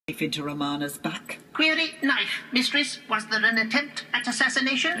into Romana's back. Query, knife. Mistress, was there an attempt at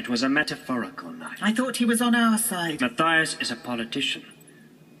assassination? It was a metaphorical knife. I thought he was on our side. Matthias is a politician.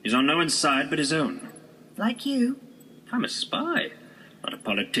 He's on no one's side but his own. Like you. I'm a spy, not a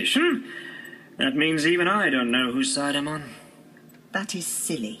politician. That means even I don't know whose side I'm on. That is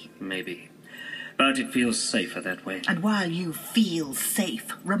silly. Maybe. But it feels safer that way. And while you feel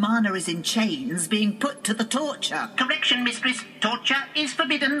safe, Romana is in chains being put to the torture. Correction, Mistress. Torture is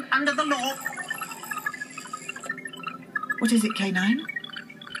forbidden under the law. What is it, K9?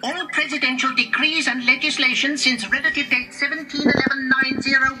 All presidential decrees and legislation since relative date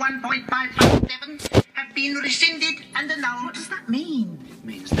 17/11/901.557 have been rescinded and annulled. What does that mean? It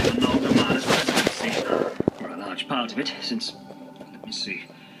means they annulled Romana's presidency. Or a large part of it, since... Let me see.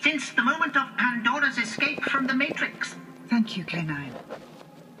 Since the moment of Pandora's escape from the Matrix. Thank you, K9.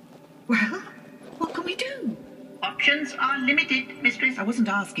 Well, what can we do? Options are limited, Mistress. I wasn't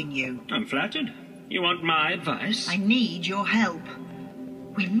asking you. I'm flattered. You want my advice? I need your help.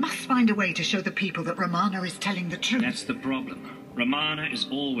 We must find a way to show the people that Romana is telling the truth. That's the problem. Romana is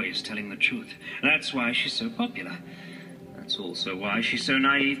always telling the truth. That's why she's so popular. That's also why she's so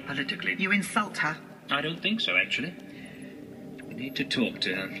naive politically. You insult her. I don't think so, actually. We need to talk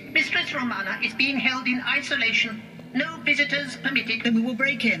to her. Mistress Romana is being held in isolation. No visitors permitted. Then we will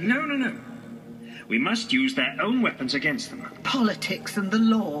break in. No. We must use their own weapons against them. Politics and the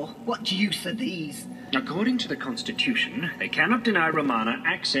law. What use are these? According to the Constitution, they cannot deny Romana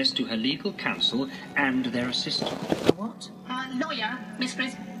access to her legal counsel and their assistant. A what? A lawyer,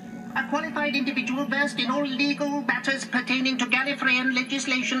 Mistress. A qualified individual versed in all legal matters pertaining to Gallifreyan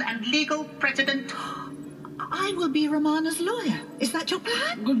legislation and legal precedent. I will be Romana's lawyer. Is that your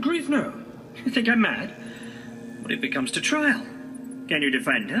plan? Good grief, no. You think I'm mad? What if it comes to trial? Can you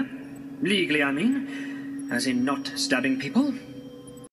defend her? Legally, I mean. As in not stabbing people?